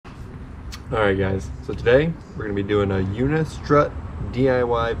Alright guys, so today we're going to be doing a Superstrut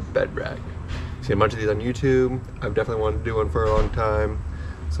DIY bed rack. I've seen a bunch of these on YouTube. I've definitely wanted to do one for a long time,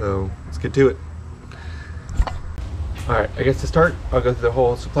 so let's get to it. Alright, I guess to start, I'll go through the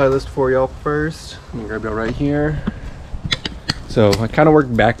whole supply list for y'all first. I'm going to grab y'all right here. So I kind of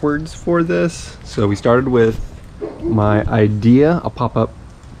worked backwards for this. So we started with my idea. I'll pop up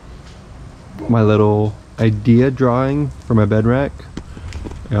my little idea drawing for my bed rack.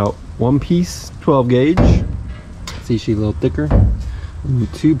 Got one piece 12 gauge, see she's a little thicker,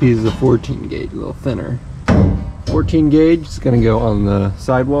 and two pieces of 14 gauge, a little thinner. 14 gauge is going to go on the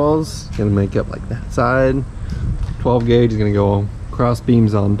side walls, going to make up like that side. 12 gauge is going to go cross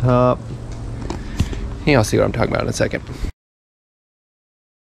beams on top. And I'll see what I'm talking about in a second.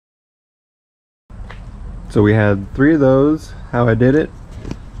 So we had 3 of those. How I did it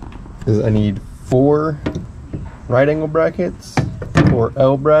is I need 4 right angle brackets, 4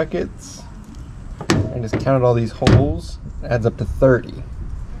 L brackets. I just counted all these holes. It adds up to 30.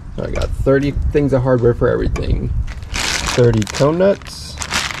 So I got 30 things of hardware for everything. 30 cone nuts,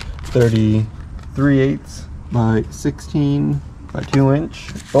 30 3/8 by 16 by 2 inch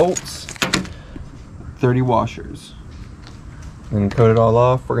bolts, 30 washers. And coat it all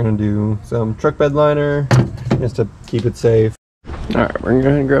off. We're gonna do some truck bed liner just to keep it safe. All right, we're gonna go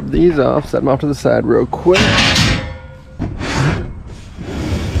ahead and grab these off, set them off to the side real quick.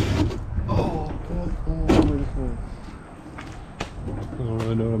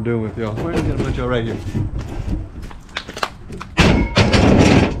 I know what I'm doing with y'all. We're just gonna put y'all right here.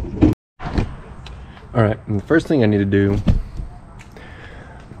 Alright, and the first thing I need to do is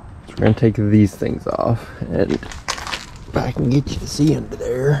we're gonna take these things off, and if I can get you to see under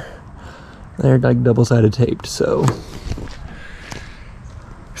there, they're like double-sided taped, so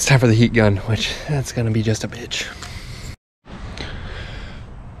it's time for the heat gun, which that's gonna be just a bitch.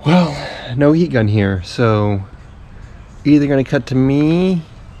 Well, no heat gun here, so either gonna cut to me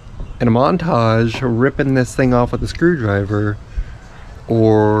in a montage ripping this thing off with a screwdriver,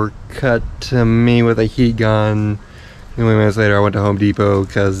 or cut to me with a heat gun. 20 minutes later I went to Home Depot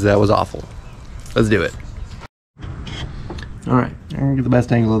because that was awful. Let's do it. Alright, I'm gonna get the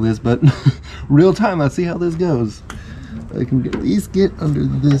best angle of this, but real time, let's see how this goes. I can at least get under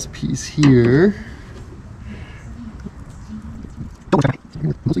this piece here.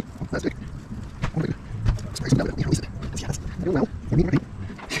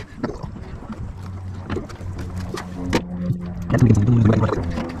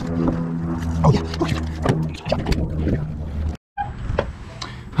 Oh yeah.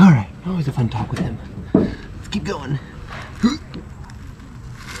 Alright, always a fun talk with him. Let's keep going.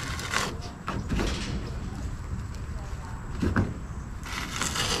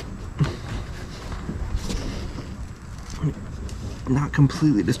 Not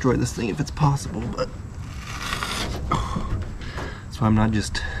completely destroy this thing if it's possible, but that's why I'm not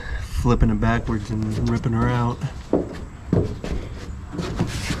just flipping it backwards and ripping her out.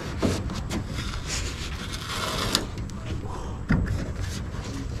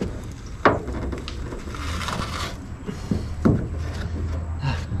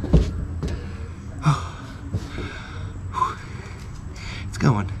 It's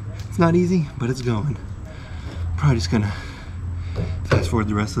going. It's not easy, but it's going. Probably just gonna fast forward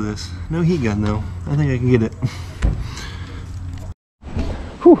the rest of this. No heat gun though. I think I can get it.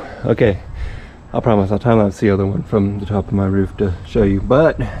 Whew, okay. I'll promise I'll time-lapse the other one from the top of my roof to show you,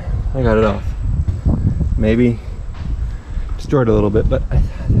 but I got it off. Maybe destroyed a little bit, but I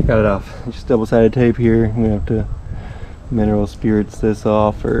got it off. Just double-sided tape here. I'm gonna have to mineral spirits this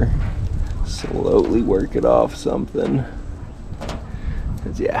off or slowly work it off something.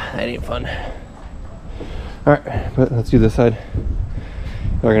 Cause yeah, that ain't fun. Alright, but let's do this side.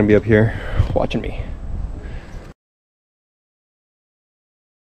 They're gonna be up here watching me.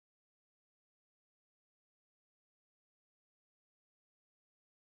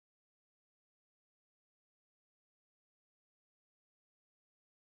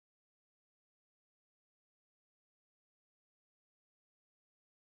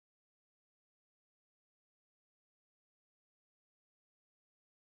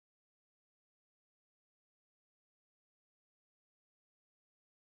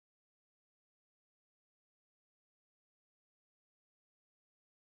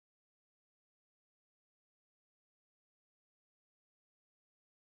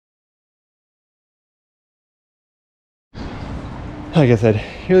 Like I said,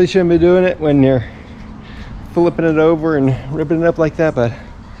 you really shouldn't be doing it when you're flipping it over and ripping it up like that, but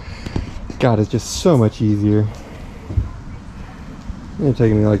God, it's just so much easier. It would have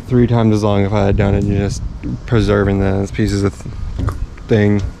taken me like 3 times as long if I had done it and just preserving those pieces of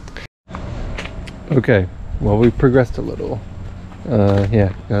thing. Okay, well, we progressed a little.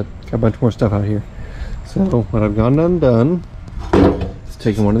 Yeah, got a bunch more stuff out here. So what I've gone and done is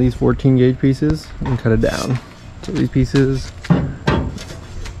taken one of these 14 gauge pieces and cut it down. So these pieces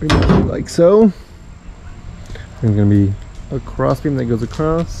pretty much look like so. There's gonna be a cross beam that goes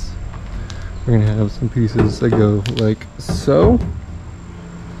across. We're gonna have some pieces that go like so.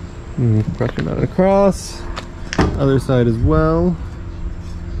 Cross beam mounted across. Other side as well.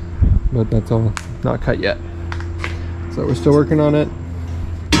 But that's all not cut yet. So we're still working on it.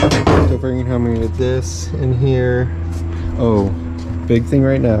 Still figuring how I'm gonna get this in here. Oh, big thing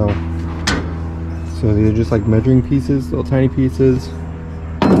right now. So these are just like measuring pieces, little tiny pieces.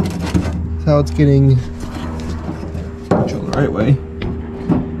 That's how it's getting controlled the right way.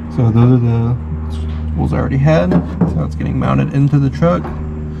 So those are the spools I already had. That's how it's getting mounted into the truck.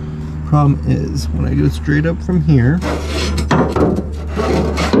 Problem is, when I go straight up from here,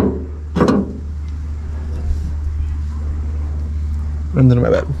 and then my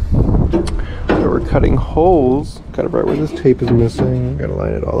bed. So we're cutting holes, kind of right where this tape is missing. Gotta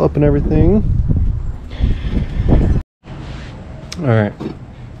line it all up and everything. Alright,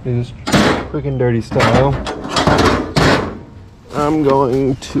 this quick and dirty style. I'm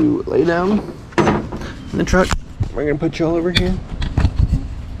going to lay down in the truck. We're gonna put you all over here.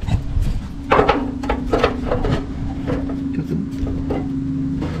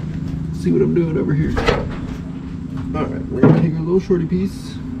 See what I'm doing over here. Alright, we're gonna take our little shorty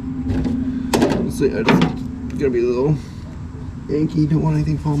piece. Let's see, I just gotta be a little Yankee, don't want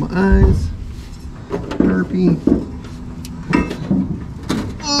anything fall in my eyes. Burpee.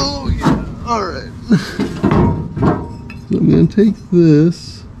 Oh yeah, alright. So I'm gonna take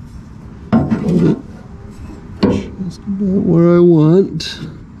this, put it just about where I want.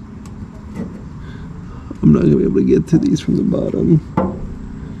 I'm not gonna be able to get to these from the bottom.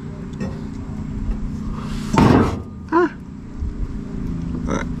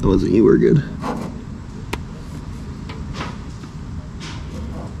 That wasn't you, we're good.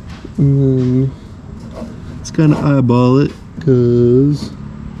 And then let's kind of eyeball it because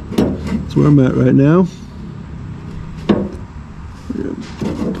that's where I'm at right now.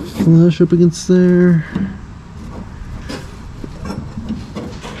 Flush up against there.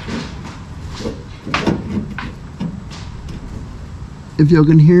 If y'all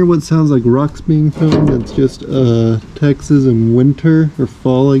can hear what sounds like rocks being thrown, that's just Texas in winter, or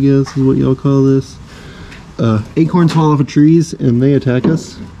fall I guess is what y'all call this. Acorns fall off of trees and they attack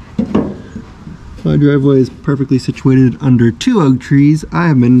us. My driveway is perfectly situated under 2 oak trees. I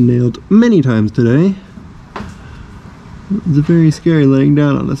have been nailed many times today. It's very scary laying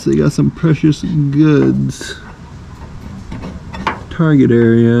down on this. They got some precious goods. Target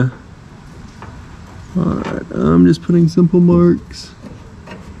area. Alright, I'm just putting simple marks.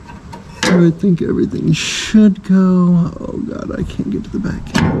 I think everything should go. Oh god, I can't get to the back.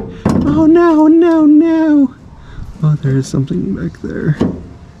 Oh no, no, no! Oh, there's something back there.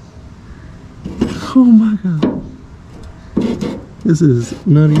 Oh my god. This is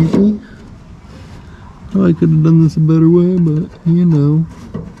not easy. Oh, I could have done this a better way, but you know.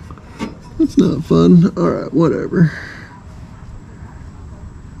 It's not fun. Alright, whatever.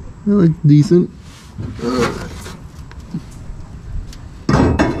 That looks decent.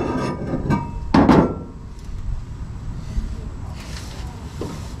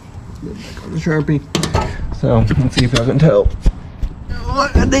 Sharpie. So let's see if y'all can tell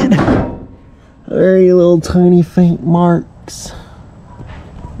what I did. Very little tiny faint marks.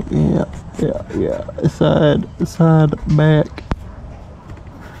 Yeah. Side, back.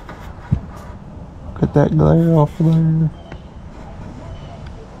 Get that glare off there.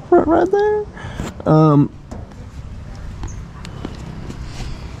 Right there. I don't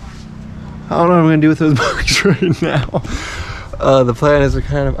know what I'm gonna do with those marks right now. The plan is to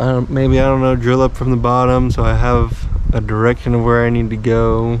kind of, maybe, I don't know, drill up from the bottom so I have a direction of where I need to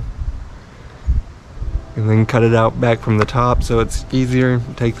go. And then cut it out back from the top so it's easier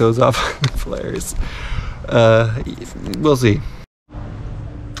to take those off the flares. We'll see.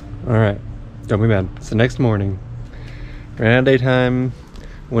 Alright, don't be mad. It's the next morning. Ran out of daytime.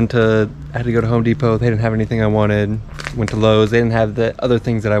 I had to go to Home Depot. They didn't have anything I wanted. Went to Lowe's. They didn't have the other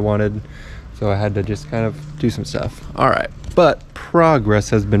things that I wanted. So I had to just kind of do some stuff. Alright, but progress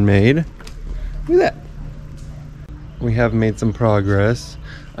has been made. Look at that. We have made some progress.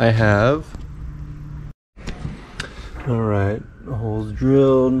 I have. Alright, the hole's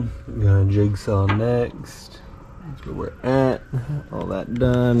drilled. We're gonna jigsaw next. That's where we're at. All that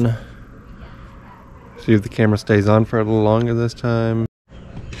done. See if the camera stays on for a little longer this time.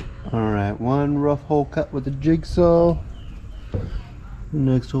 Alright, one rough hole cut with a jigsaw. The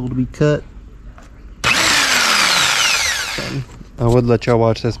next hole to be cut. I would let y'all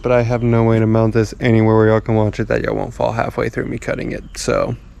watch this, but I have no way to mount this anywhere where y'all can watch it that y'all won't fall halfway through me cutting it.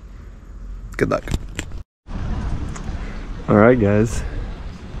 So, good luck. Alright guys,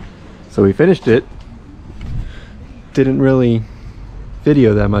 so we finished it. Didn't really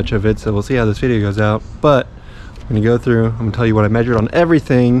video that much of it, so we'll see how this video goes out. But I'm gonna go through, I'm gonna tell you what I measured on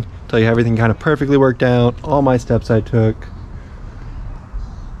everything, tell you how everything kind of perfectly worked out, all my steps I took.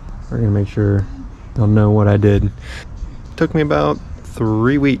 We're gonna make sure you'll know what I did. It took me about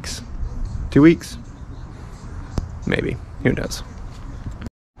 3 weeks, 2 weeks, maybe, who knows.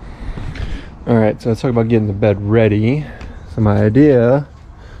 Alright, so let's talk about getting the bed ready. So my idea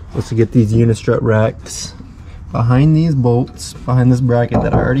was to get these Unistrut racks behind these bolts, behind this bracket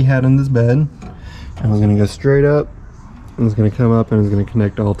that I already had in this bed. And we're gonna go straight up, and it's gonna come up and it's gonna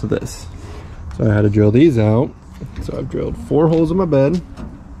connect all to this. So I had to drill these out. So I've drilled 4 holes in my bed.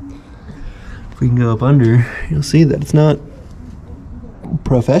 If we can go up under, you'll see that it's not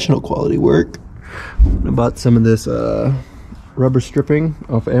professional quality work. I bought some of this rubber stripping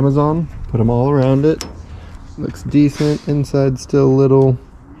off Amazon, put them all around it. Looks decent. Inside still a little,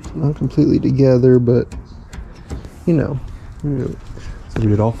 not completely together, but you know. So we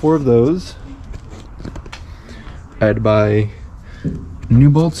did all 4 of those. I had to buy new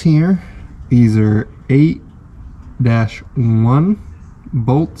bolts here. These are 8-1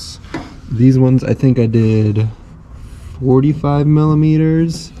 bolts. These ones I think I did 45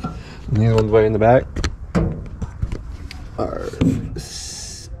 millimeters. And these ones way in the back are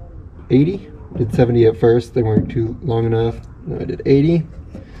 80. I did 70 at first, they weren't too long enough. No, I did 80.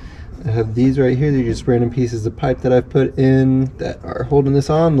 I have these right here. They're just random pieces of pipe that I've put in that are holding this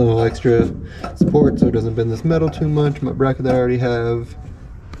on, a little extra support so it doesn't bend this metal too much. My bracket that I already have.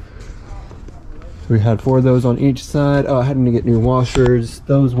 So we had 4 of those on each side. Oh, I had to get new washers.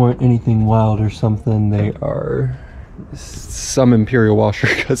 Those weren't anything wild or something. They are some Imperial washer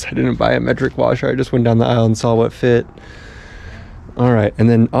because I didn't buy a metric washer. I just went down the aisle and saw what fit. Alright, and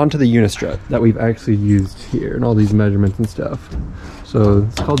then onto the Unistrut that we've actually used here and all these measurements and stuff. So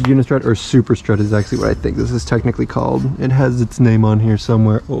it's called Unistrut, or Superstrut is actually what I think this is technically called. It has its name on here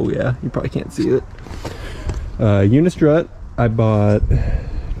somewhere. Oh yeah, you probably can't see it. Unistrut, I bought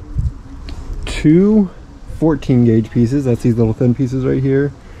 2 14 gauge pieces. That's these little thin pieces right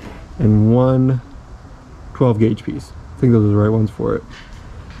here. And 1 12 gauge piece. I think those are the right ones for it.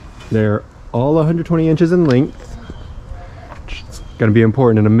 They're all 120 inches in length. Gonna be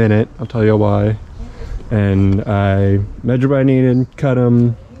important in a minute, I'll tell you why. And I measured what I needed, cut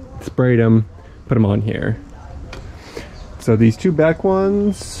them, sprayed them, put them on here. So these 2 back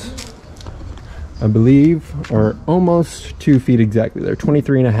ones, I believe, are almost 2 feet exactly. They're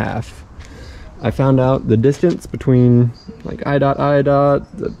 23.5. I found out the distance between like I dot,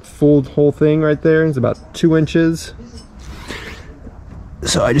 the full whole thing right there is about 2 inches.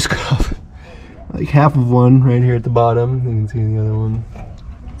 So I just cut off like half of one right here at the bottom. You can see the other one.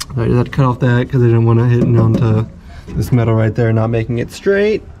 I just had to cut off that because I didn't want to hit onto this metal right there, not making it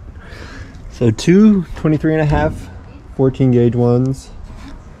straight. So 2 23.5 14 gauge ones.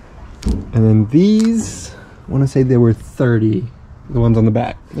 And then these, I want to say they were 30, the ones on the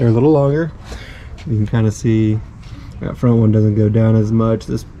back. They're a little longer. You can kind of see that front one doesn't go down as much.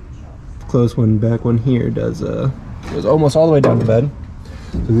 This close one, back one here does goes almost all the way down the bed.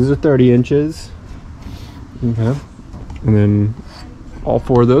 So these are 30 inches. Okay. And then all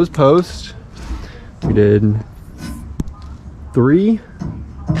 4 of those posts, we did 3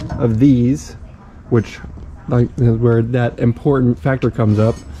 of these, which like is where that important factor comes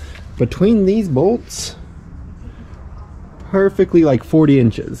up. Between these bolts, perfectly like 40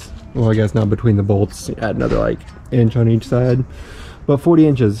 inches. Well, I guess not between the bolts, add another like inch on each side, but 40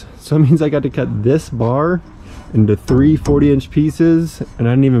 inches. So it means I got to cut this bar into 3 40-inch pieces, and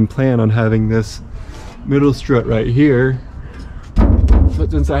I didn't even plan on having this middle strut right here.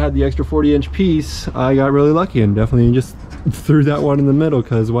 But since I had the extra 40-inch piece, I got really lucky and definitely just threw that one in the middle,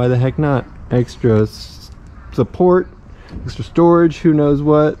 because why the heck not? Extra support, extra storage, who knows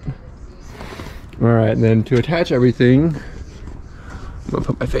what. Alright, and then to attach everything, I'm gonna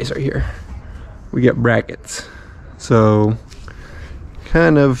put my face right here. We get brackets. So,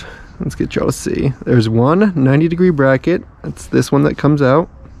 kind of, let's get y'all to see. There's one 90-degree bracket. That's this one that comes out.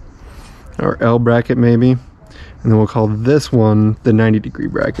 Or L bracket maybe. And then we'll call this one the 90-degree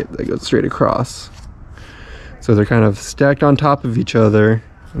bracket that goes straight across. So they're kind of stacked on top of each other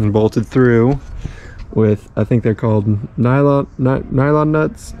and bolted through with, I think they're called nylon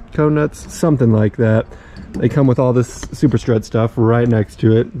nuts, cone nuts, something like that. They come with all this Superstrut stuff right next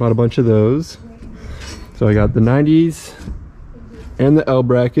to it. Bought a bunch of those. So I got the 90s and the L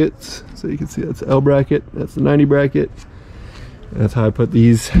brackets. So you can see that's the L bracket, that's the 90 bracket. That's how I put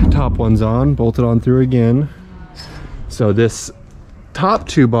these top ones on, bolted on through again. So this top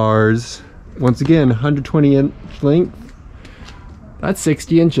 2 bars, once again, 120 inch length, that's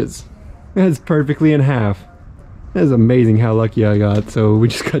 60 inches. That's perfectly in half. That is amazing how lucky I got. So we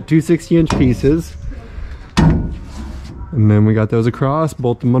just got 2 60-inch pieces. And then we got those across,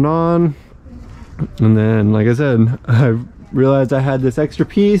 bolt them on. And then, like I said, I realized I had this extra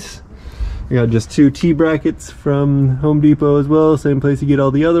piece. I got just 2 T-brackets from Home Depot as well. Same place you get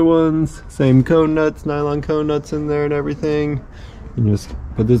all the other ones. Same cone nuts, nylon cone nuts in there and everything. And just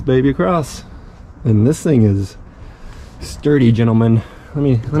put this baby across. And this thing is sturdy, gentlemen.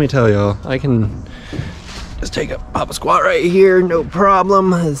 Let me tell y'all, I can just take a pop squat right here, no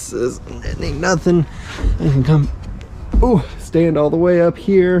problem. It ain't nothing. I can come, stand all the way up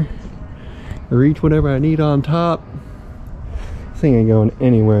here, reach whatever I need on top. This thing ain't going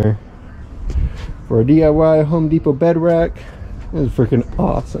anywhere. For a DIY Home Depot bed rack, this is freaking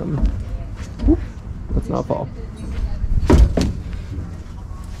awesome. Let's not fall.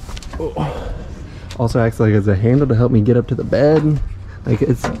 Also acts like as a handle to help me get up to the bed. Like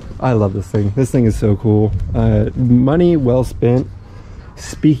I love this thing. This thing is so cool. Money well spent.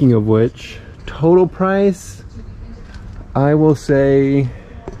 Speaking of which, total price, I will say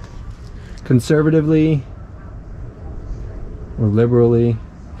conservatively or liberally,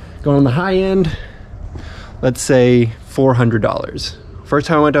 going on the high end, let's say $400. First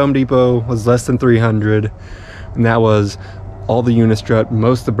time I went to Home Depot was less than $300, and that was all the unistrut,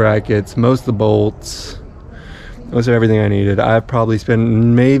 most of the brackets, most of the bolts, most of everything I needed. I've probably spent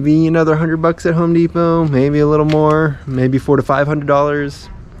maybe another $100 at Home Depot, maybe a little more, maybe $400 to $500.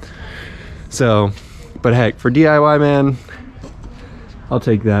 So, but heck, for DIY, man, I'll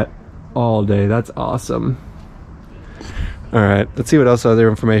take that all day. That's awesome. All right, let's see what else other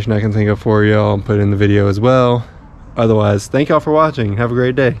information I can think of for y'all and put in the video as well. Otherwise, thank y'all for watching. Have a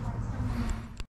great day.